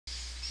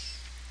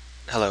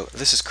Hello,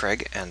 this is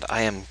Craig, and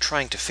I am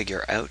trying to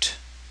figure out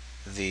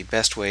the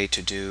best way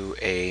to do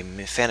a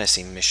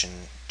fantasy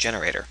mission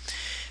generator.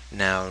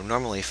 Now,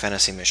 normally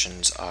fantasy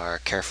missions are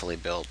carefully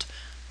built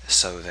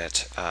so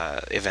that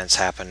events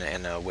happen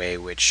in a way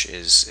which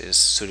is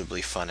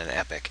suitably fun and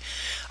epic.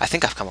 I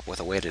think I've come up with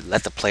a way to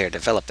let the player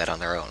develop that on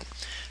their own.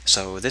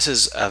 So this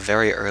is a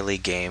very early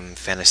game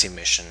fantasy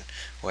mission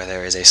where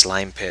there is a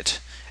slime pit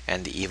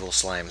and the evil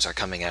slimes are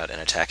coming out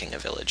and attacking a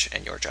village,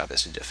 and your job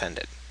is to defend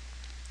it.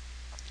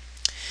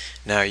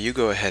 Now you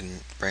go ahead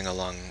and bring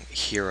along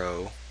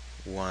Hero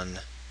 1,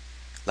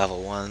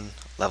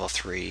 Level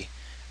 3,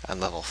 and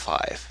Level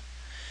 5.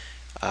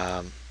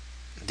 Um,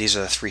 these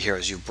are the three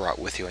heroes you brought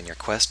with you on your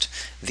quest.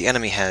 The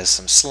enemy has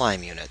some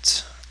slime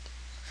units,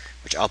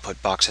 which I'll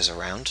put boxes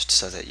around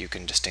so that you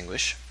can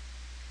distinguish.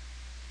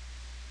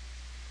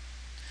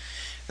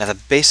 Now the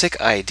basic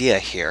idea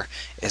here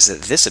is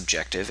that this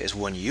objective is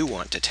one you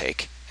want to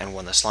take and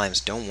one the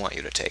slimes don't want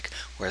you to take,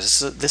 whereas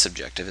this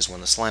objective is one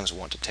the slimes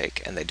want to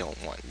take and they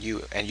don't want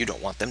you, and you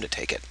don't want them to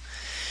take it.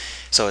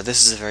 So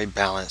this is a very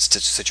balanced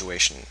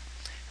situation.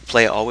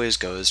 Play always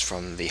goes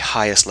from the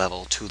highest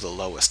level to the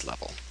lowest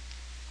level.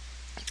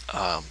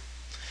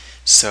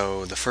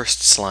 So the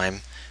first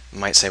slime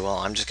might say, well,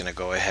 I'm just going to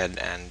go ahead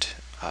and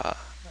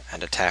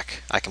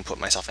attack. I can put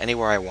myself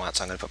anywhere I want,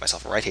 so I'm going to put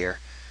myself right here,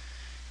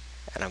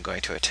 and I'm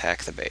going to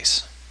attack the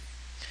base.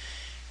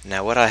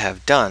 Now what I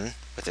have done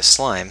with this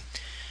slime,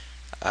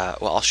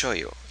 well, I'll show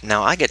you.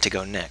 Now I get to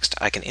go next.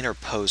 I can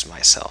interpose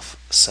myself,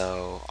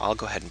 so I'll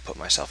go ahead and put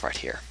myself right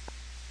here.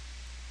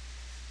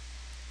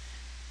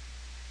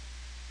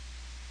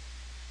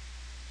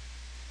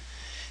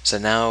 So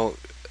now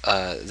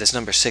this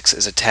number 6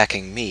 is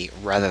attacking me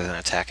rather than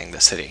attacking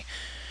the city.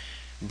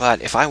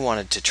 But if I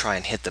wanted to try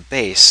and hit the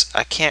base,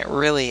 I can't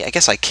really, I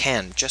guess I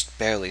can just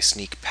barely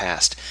sneak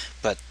past,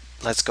 but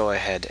let's go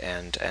ahead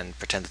and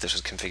pretend that this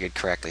was configured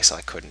correctly so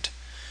I couldn't.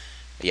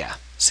 Yeah,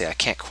 see, I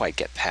can't quite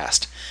get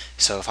past.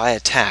 So if I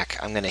attack,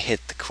 I'm going to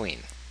hit the queen.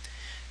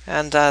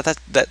 And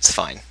that's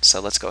fine. So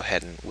let's go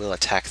ahead and we'll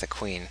attack the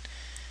queen.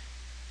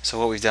 So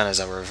what we've done is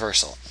a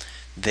reversal.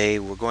 They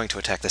were going to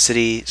attack the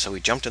city, so we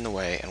jumped in the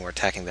way and we're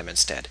attacking them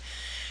instead.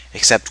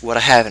 Except what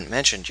I haven't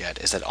mentioned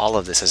yet is that all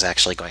of this is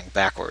actually going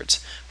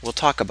backwards. We'll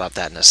talk about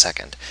that in a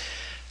second.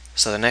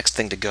 So the next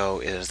thing to go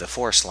is the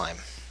 4 slime.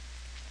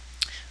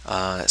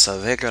 So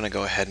they're going to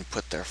go ahead and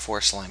put their 4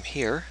 slime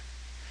here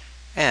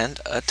and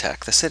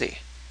attack the city.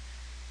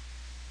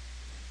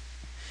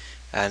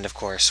 And of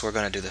course we're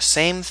going to do the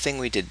same thing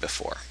we did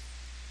before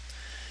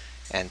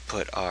and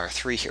put our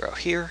 3 hero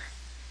here.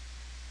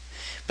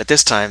 But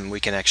this time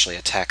we can actually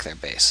attack their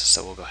base,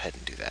 so we'll go ahead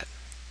and do that.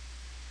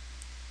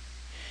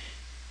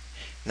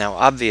 Now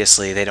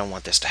obviously they don't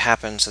want this to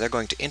happen, so they're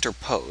going to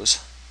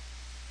interpose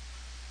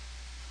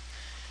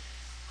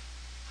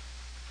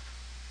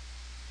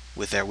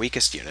with their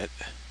weakest unit,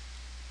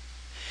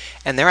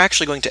 and they're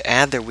actually going to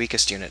add their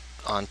weakest unit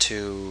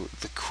onto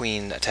the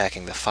queen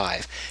attacking the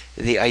 5.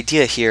 The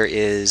idea here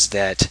is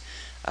that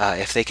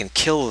if they can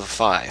kill the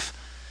 5,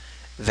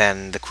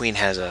 then the queen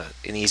has an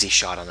easy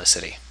shot on the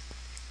city.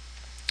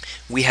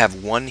 We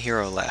have 1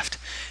 hero left.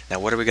 Now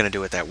what are we going to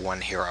do with that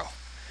 1 hero?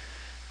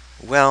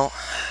 Well,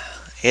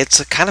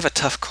 it's kind of a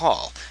tough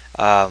call.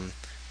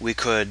 We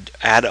could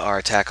add our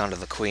attack onto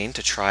the queen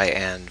to try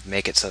and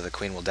make it so the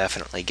queen will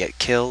definitely get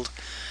killed.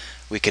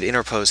 We could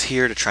interpose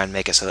here to try and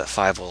make it so that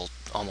 5 will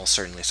almost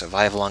certainly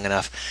survive long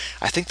enough.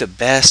 I think the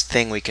best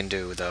thing we can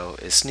do, though,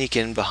 is sneak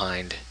in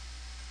behind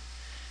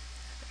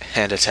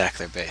and attack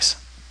their base.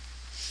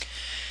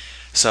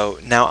 So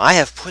now I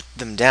have put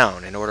them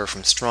down in order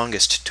from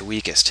strongest to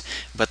weakest,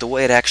 but the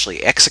way it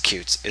actually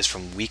executes is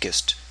from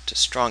weakest to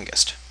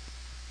strongest.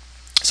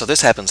 So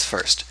this happens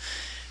first.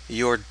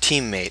 Your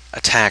teammate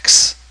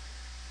attacks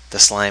the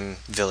slime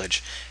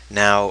village.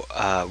 Now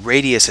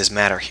radiuses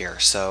matter here,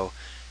 so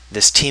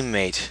this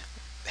teammate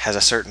has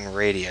a certain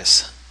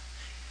radius.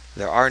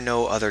 There are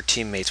no other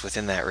teammates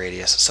within that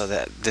radius, so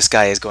that this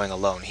guy is going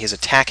alone. He's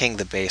attacking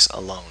the base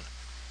alone.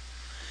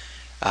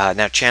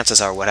 Now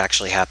chances are what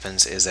actually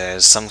happens is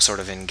there's some sort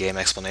of in-game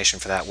explanation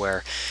for that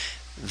where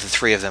the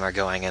 3 of them are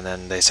going and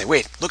then they say,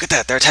 wait, look at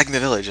that, they're attacking the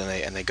village,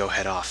 and they go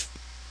head off.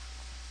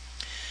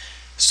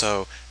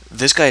 So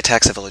this guy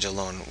attacks the village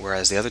alone,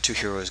 whereas the other 2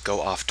 heroes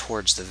go off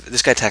towards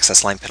this guy attacks the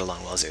slime pit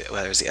alone,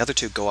 whereas the other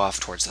 2 go off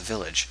towards the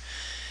village.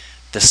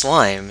 The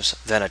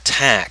slimes then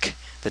attack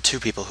the 2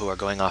 people who are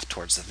going off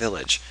towards the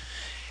village.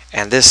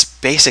 And this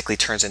basically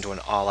turns into an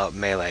all-out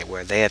melee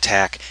where they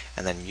attack,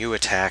 and then you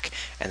attack,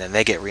 and then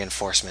they get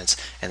reinforcements,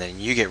 and then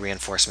you get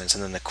reinforcements,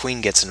 and then the queen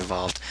gets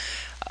involved.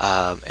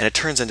 And it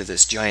turns into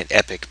this giant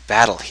epic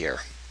battle here.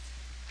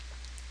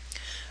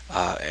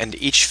 And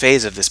each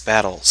phase of this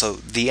battle, so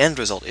the end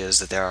result is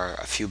that there are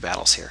a few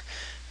battles here.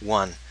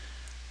 1,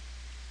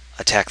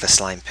 attack the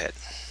slime pit.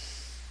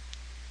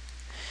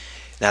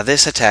 Now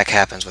this attack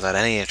happens without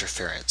any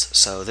interference,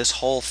 so this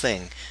whole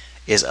thing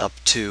is up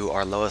to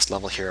our lowest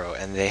level hero,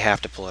 and they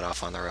have to pull it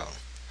off on their own.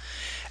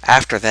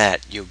 After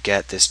that, you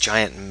get this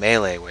giant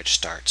melee which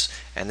starts,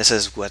 and this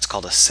is what's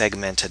called a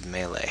segmented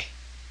melee.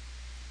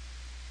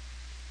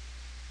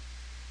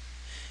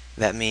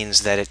 that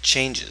means that it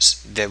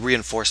changes. The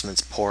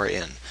reinforcements pour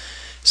in.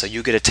 So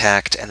you get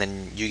attacked, and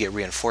then you get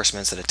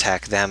reinforcements that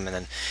attack them, and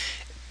then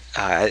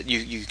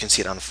you can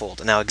see it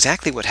unfold. Now,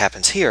 exactly what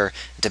happens here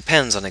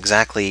depends on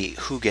exactly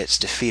who gets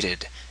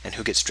defeated and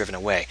who gets driven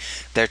away.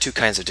 There are two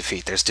kinds of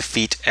defeat. There's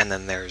defeat, and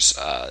then there's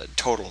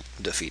total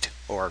defeat,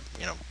 or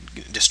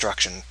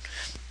destruction.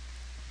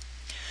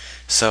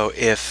 So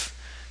if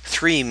if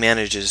 5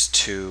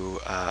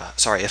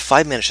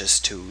 manages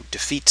to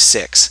defeat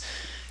 6,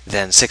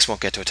 then 6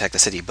 won't get to attack the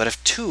city. But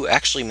if 2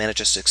 actually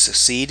manages to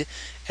succeed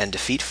and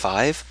defeat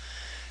 5,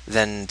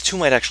 then 2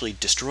 might actually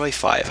destroy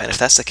 5, and if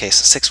that's the case,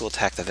 6 will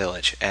attack the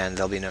village, and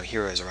there'll be no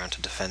heroes around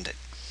to defend it.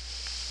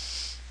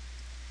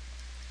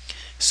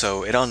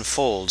 So it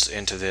unfolds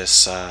into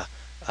this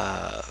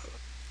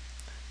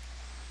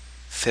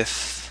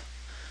 5th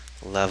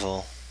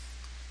level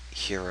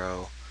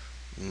hero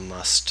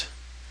must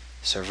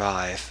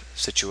survive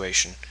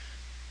situation,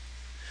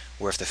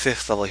 where if the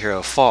 5th level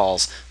hero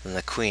falls, then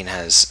the queen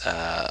has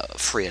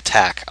free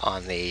attack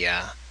on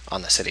the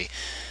city.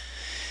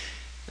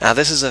 Now,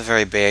 this is a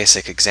very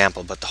basic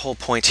example, but the whole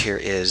point here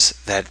is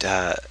that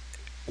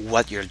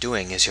what you're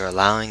doing is you're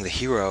allowing the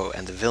hero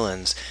and the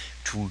villains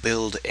to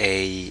build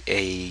a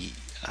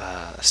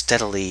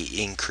steadily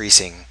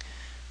increasing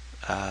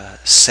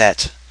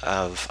set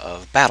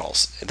of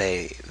battles.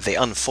 They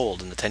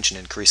unfold and the tension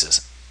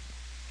increases.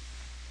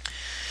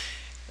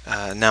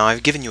 Now,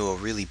 I've given you a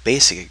really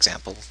basic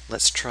example.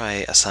 Let's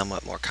try a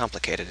somewhat more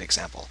complicated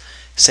example.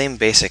 Same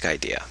basic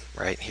idea,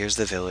 right? Here's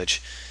the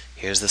village,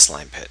 here's the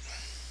slime pit.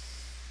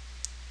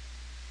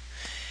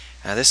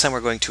 Now, this time we're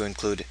going to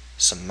include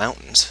some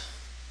mountains.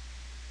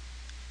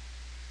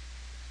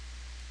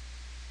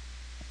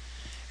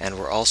 And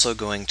we're also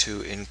going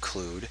to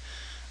include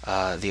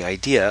the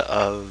idea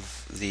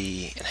of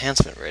the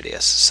enhancement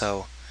radius.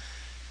 So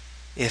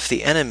if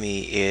the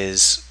enemy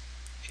is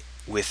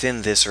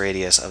within this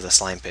radius of the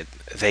slime pit,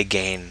 they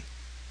gain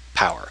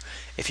power.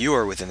 If you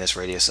are within this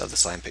radius of the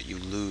slime pit, you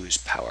lose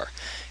power.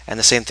 And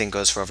the same thing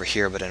goes for over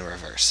here, but in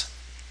reverse.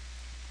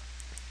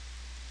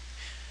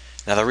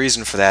 Now, the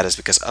reason for that is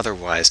because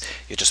otherwise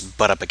you just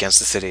butt up against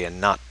the city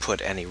and not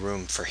put any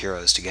room for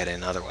heroes to get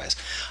in otherwise.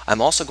 I'm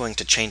also going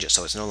to change it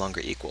so it's no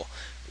longer equal.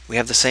 We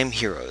have the same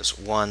heroes,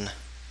 1,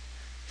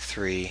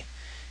 3,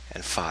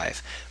 and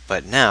 5.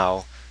 But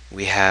now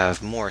we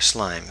have more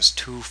slimes,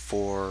 2,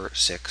 4,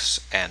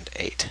 6, and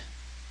 8.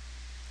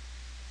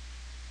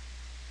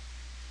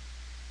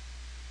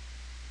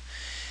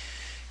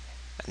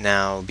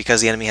 Now,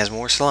 because the enemy has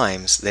more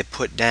slimes, they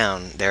put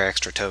down their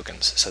extra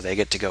tokens. So they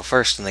get to go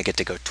first and they get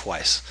to go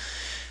twice.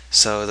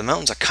 So the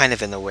mountains are kind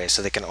of in the way,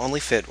 so they can only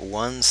fit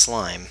one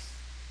slime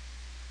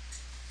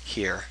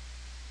here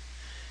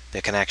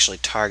that can actually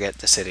target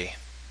the city.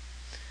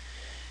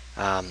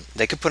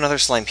 They could put another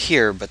slime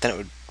here, but then it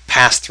would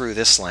pass through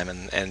this slime,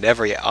 and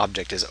every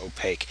object is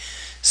opaque.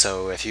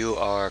 So if you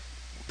are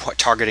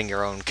targeting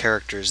your own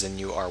characters, then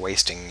you are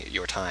wasting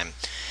your time.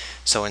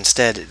 So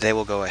instead, they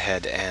will go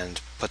ahead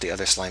and put the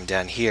other slime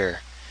down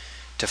here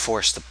to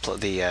force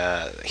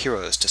the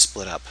heroes to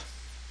split up.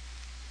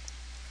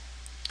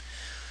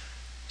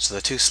 So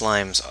the two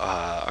slimes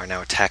are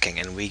now attacking,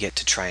 and we get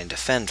to try and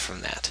defend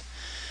from that.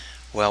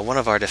 Well, one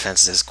of our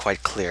defenses is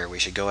quite clear. We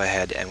should go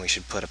ahead and we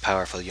should put a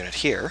powerful unit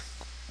here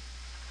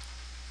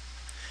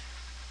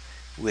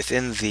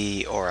within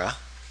the aura,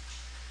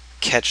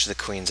 catch the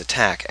queen's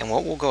attack, and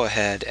what we'll go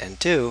ahead and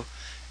do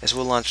is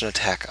we'll launch an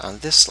attack on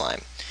this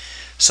slime.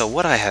 So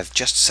what I have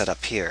just set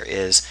up here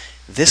is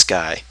this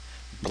guy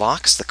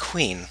blocks the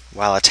queen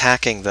while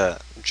attacking the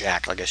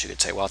jack, I guess you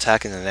could say, while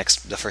attacking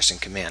the first in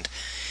command.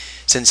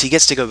 Since he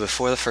gets to go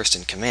before the first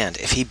in command,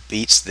 if he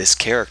beats this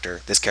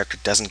character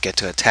doesn't get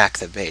to attack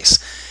the base.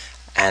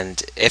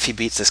 And if he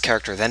beats this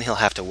character, then he'll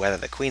have to weather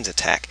the queen's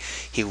attack.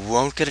 He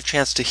won't get a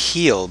chance to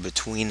heal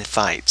between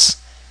fights.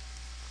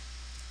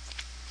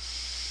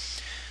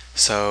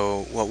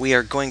 So what we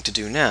are going to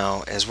do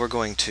now is we're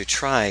going to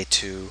try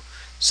to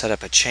set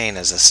up a chain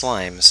as the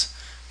slimes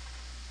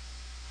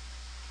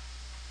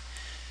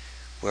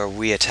where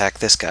we attack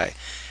this guy.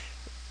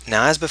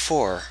 Now, as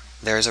before,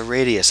 there's a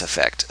radius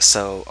effect.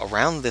 So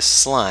around this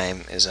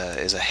slime is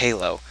a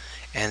halo,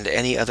 and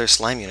any other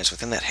slime units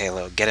within that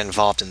halo get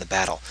involved in the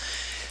battle.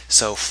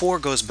 So 4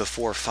 goes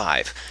before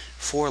 5.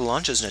 4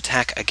 launches an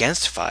attack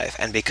against 5,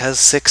 and because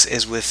 6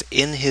 is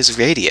within his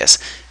radius,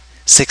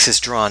 6 is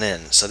drawn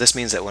in. So this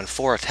means that when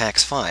 4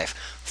 attacks 5,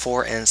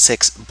 4 and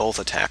 6 both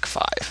attack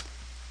 5.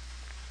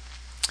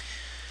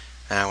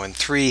 Now when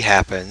 3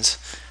 happens,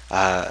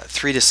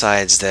 3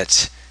 decides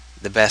that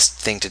the best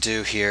thing to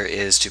do here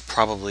is to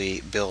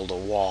probably build a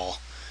wall.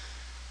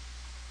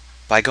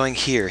 By going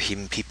here, he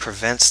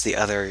prevents the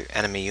other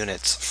enemy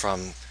units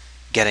from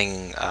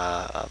getting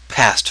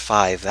past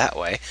 5 that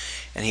way,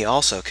 and he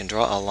also can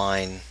draw a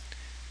line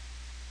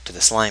to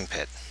the slime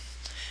pit.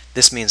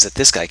 This means that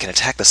this guy can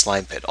attack the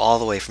slime pit all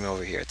the way from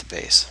over here at the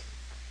base.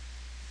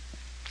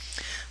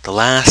 The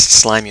last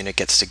slime unit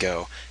gets to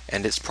go,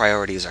 and its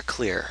priorities are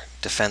clear.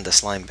 Defend the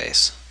slime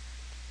base.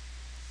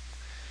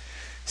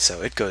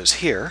 So it goes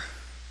here,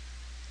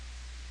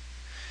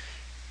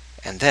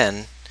 and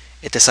then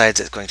it decides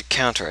it's going to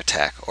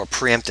counterattack or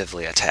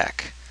preemptively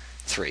attack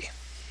 3.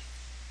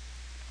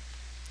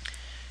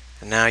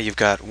 And now you've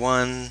got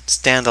one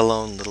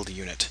standalone little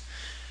unit.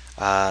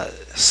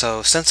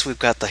 So since we've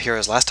got the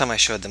heroes, last time I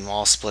showed them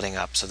all splitting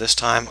up, so this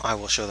time I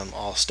will show them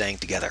all staying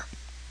together.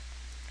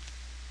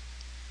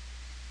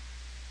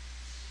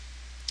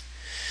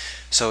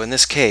 So in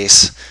this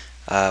case,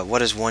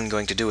 what is one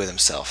going to do with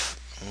himself?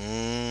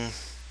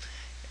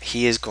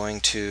 He is going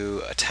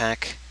to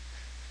attack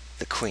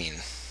the queen.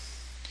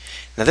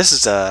 Now this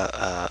is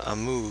a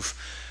move.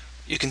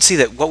 You can see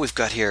that what we've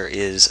got here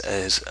is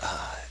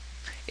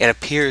it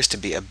appears to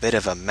be a bit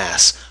of a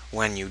mess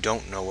when you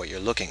don't know what you're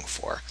looking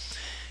for.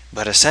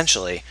 But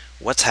essentially,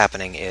 what's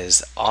happening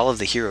is all of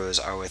the heroes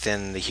are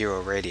within the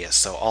hero radius,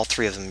 so all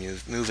 3 of them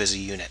move as a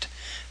unit.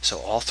 So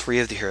all 3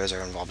 of the heroes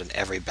are involved in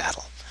every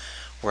battle.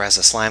 Whereas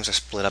the slimes are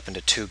split up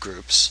into 2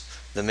 groups,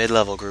 the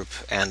mid-level group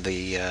and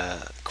the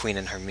queen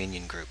and her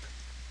minion group.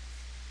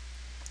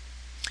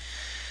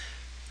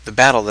 The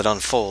battle that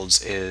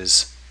unfolds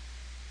is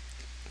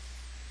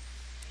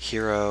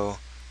hero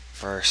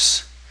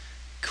versus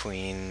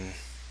queen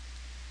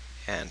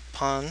and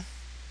pawn.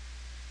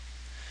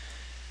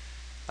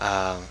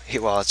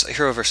 Well, it's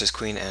hero versus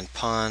queen and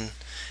pawn.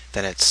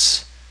 Then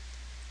it's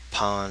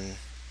pawn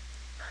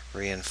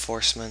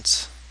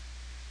reinforcements,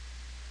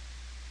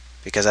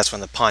 because that's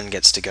when the pawn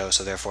gets to go.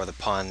 So therefore, the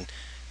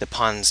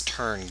pawn's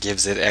turn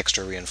gives it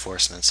extra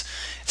reinforcements.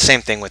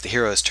 Same thing with the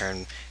hero's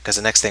turn, because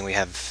the next thing we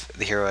have,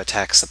 the hero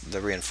attacks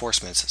the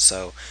reinforcements.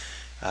 So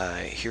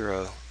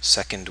hero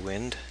second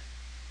wind,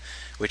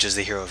 which is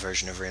the hero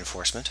version of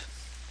reinforcement.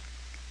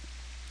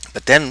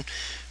 But then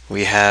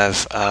we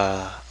have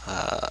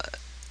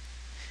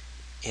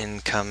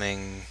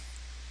incoming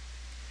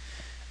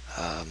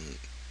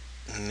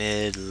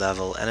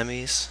mid-level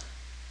enemies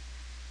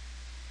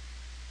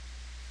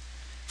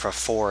for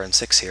 4 and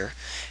 6 here.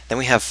 Then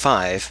we have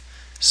 5,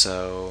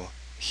 so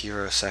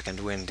hero second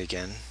wind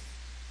again.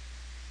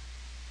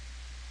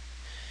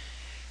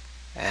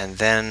 And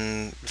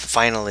then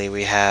finally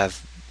we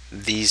have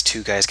these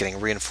 2 guys getting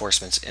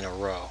reinforcements in a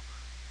row.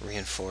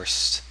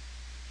 Reinforced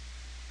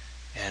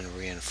and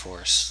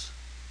reinforced.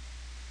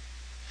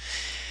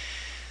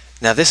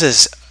 Now this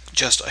is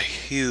just a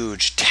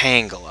huge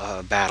tangle of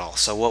a battle.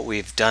 So what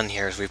we've done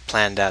here is we've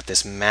planned out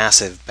this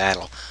massive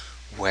battle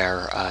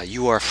where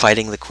you are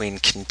fighting the queen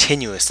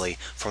continuously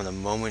from the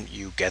moment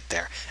you get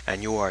there,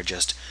 and you are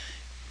just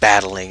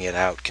battling it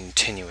out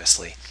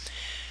continuously.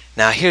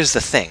 Now here's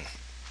the thing.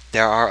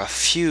 There are a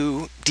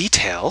few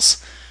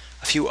details,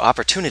 a few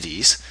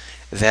opportunities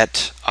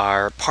that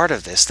are part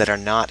of this that are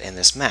not in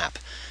this map.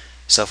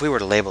 So if we were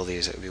to label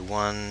these, it would be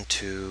 1,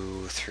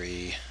 2,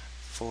 3,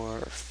 4,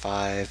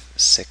 5,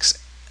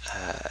 6,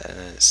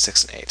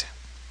 6 and 8.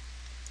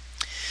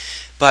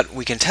 But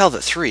we can tell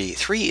that 3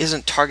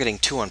 isn't targeting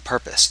 2 on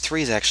purpose.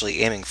 3 is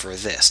actually aiming for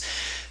this.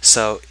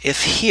 So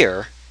if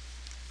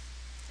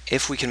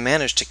we can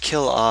manage to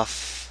kill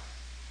off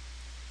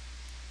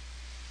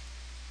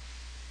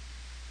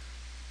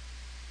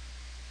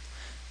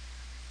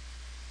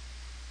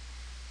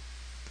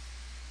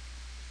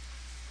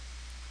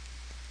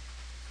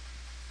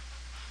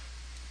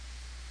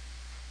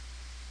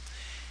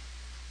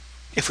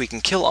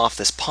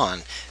this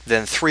pawn,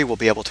 then 3 will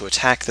be able to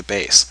attack the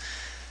base.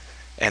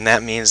 And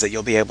that means that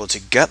you'll be able to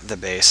gut the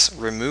base,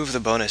 remove the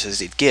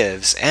bonuses it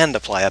gives, and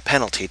apply a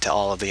penalty to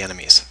all of the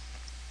enemies.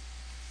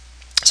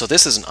 So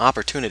this is an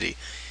opportunity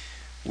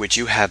which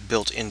you have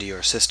built into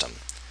your system.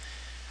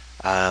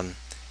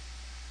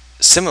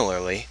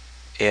 Similarly,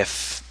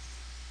 if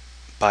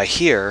by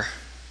here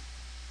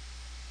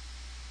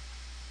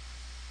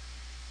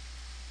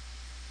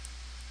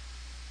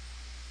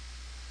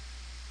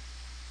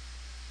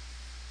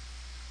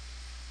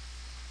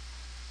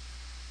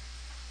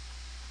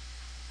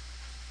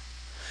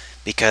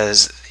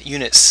because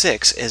Unit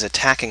 6 is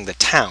attacking the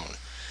town.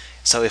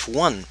 So if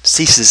 1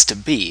 ceases to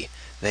be,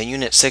 then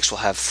Unit 6 will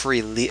have free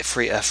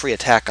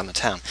attack on the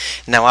town.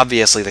 Now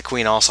obviously the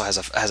Queen also has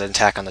an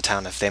attack on the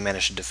town if they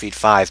manage to defeat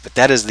 5, but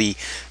that is the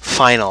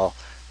final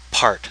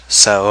part.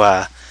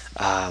 So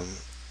I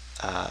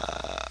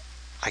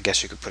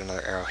guess you could put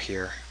another arrow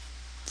here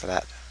for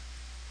that.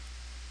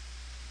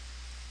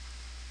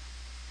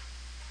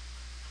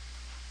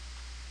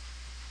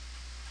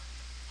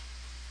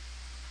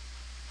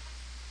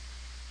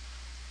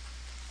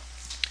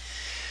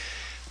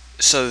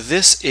 So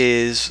this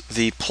is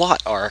the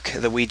plot arc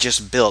that we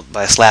just built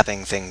by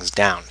slapping things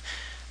down.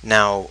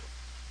 Now,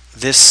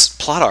 this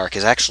plot arc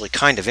is actually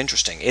kind of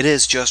interesting. It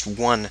is just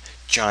one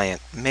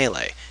giant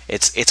melee.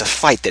 It's a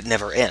fight that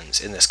never ends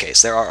in this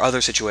case. There are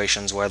other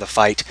situations where the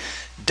fight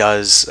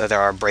there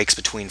are breaks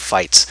between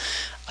fights.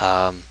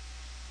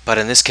 But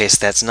in this case,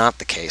 that's not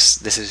the case.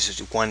 This is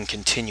just one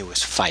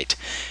continuous fight.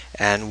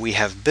 And we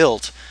have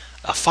built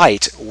a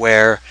fight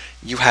where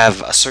you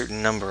have a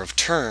certain number of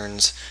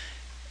turns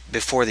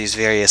before these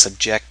various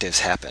objectives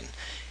happen.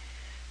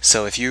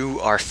 So if you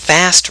are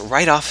fast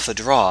right off the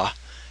draw,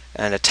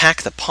 and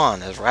attack the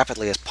pawn as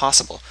rapidly as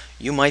possible,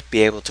 you might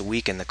be able to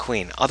weaken the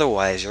queen.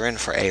 Otherwise, you're in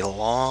for a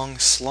long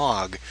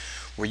slog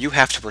where you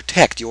have to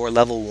protect your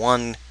level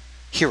 1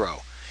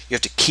 hero. You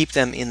have to keep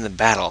them in the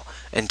battle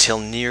until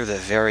near the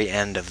very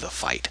end of the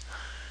fight.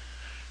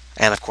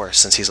 And of course,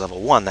 since he's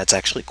level 1, that's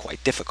actually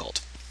quite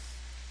difficult.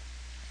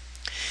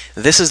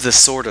 This is the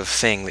sort of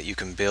thing that you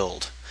can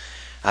build.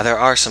 There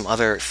are some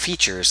other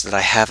features that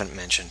I haven't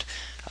mentioned,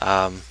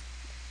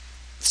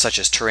 such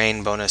as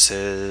terrain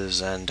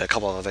bonuses and a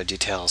couple of other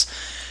details.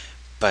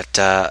 But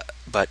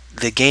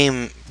the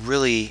game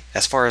really,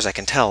 as far as I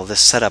can tell,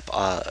 this setup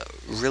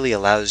really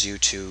allows you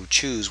to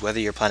choose whether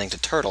you're planning to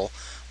turtle,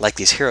 like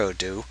these heroes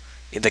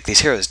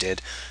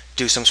did,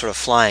 do some sort of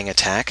flying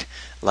attack,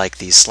 like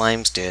these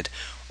slimes did,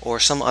 or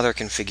some other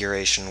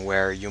configuration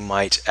where you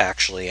might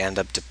actually end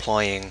up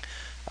deploying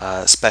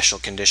special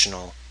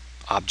conditional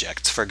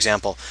objects. For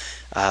example,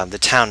 the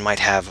town might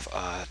have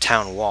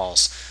town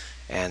walls,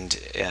 and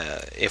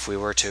if we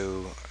were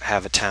to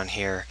have a town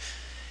here,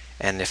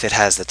 and if it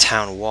has the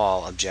town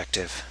wall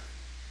objective,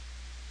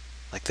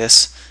 like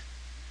this,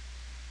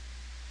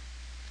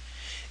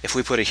 if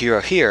we put a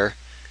hero here,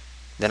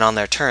 then on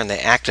their turn they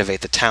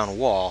activate the town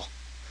wall,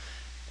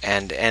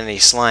 and any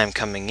slime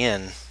coming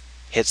in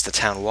hits the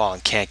town wall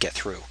and can't get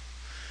through.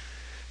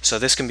 So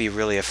this can be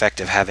really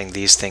effective, having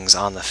these things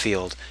on the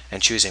field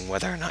and choosing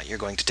whether or not you're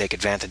going to take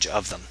advantage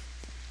of them.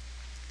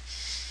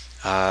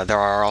 There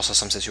are also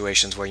some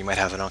situations where you might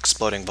have an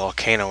exploding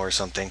volcano or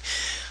something,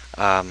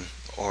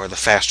 or the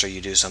faster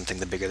you do something,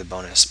 the bigger the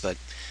bonus. But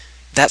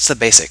that's the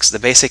basics. The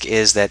basic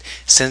is that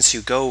since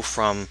you go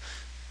from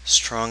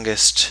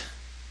strongest,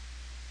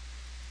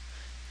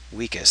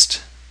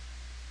 weakest,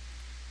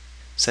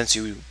 since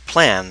you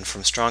plan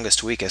from strongest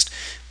to weakest,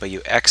 but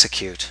you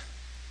execute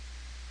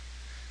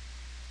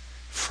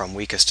from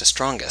weakest to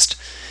strongest,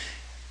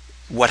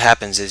 what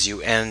happens is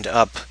you end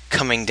up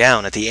coming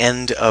down at the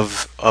end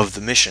of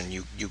the mission.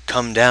 You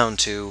come down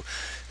to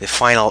the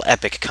final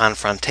epic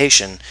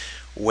confrontation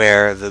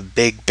where the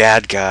big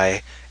bad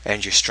guy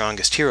and your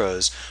strongest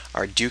heroes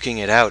are duking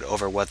it out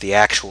over what the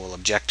actual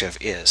objective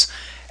is.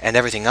 And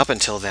everything up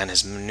until then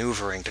is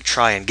maneuvering to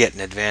try and get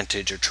an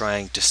advantage or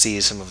trying to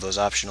seize some of those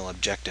optional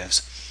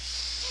objectives.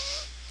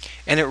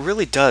 And it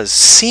really does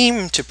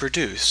seem to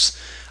produce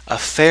a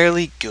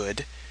fairly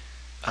good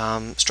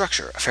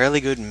structure, a fairly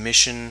good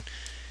mission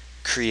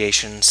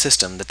creation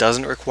system that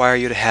doesn't require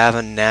you to have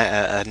a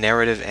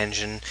narrative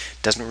engine,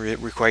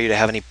 doesn't require you to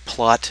have any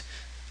plot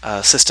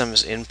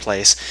systems in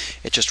place.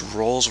 It just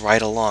rolls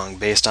right along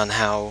based on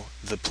how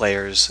the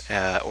players,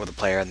 or the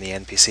player and the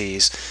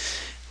NPCs,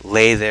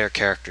 lay their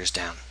characters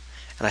down.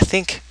 And I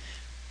think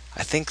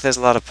there's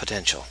a lot of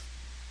potential.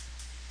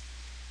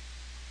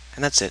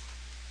 And that's it.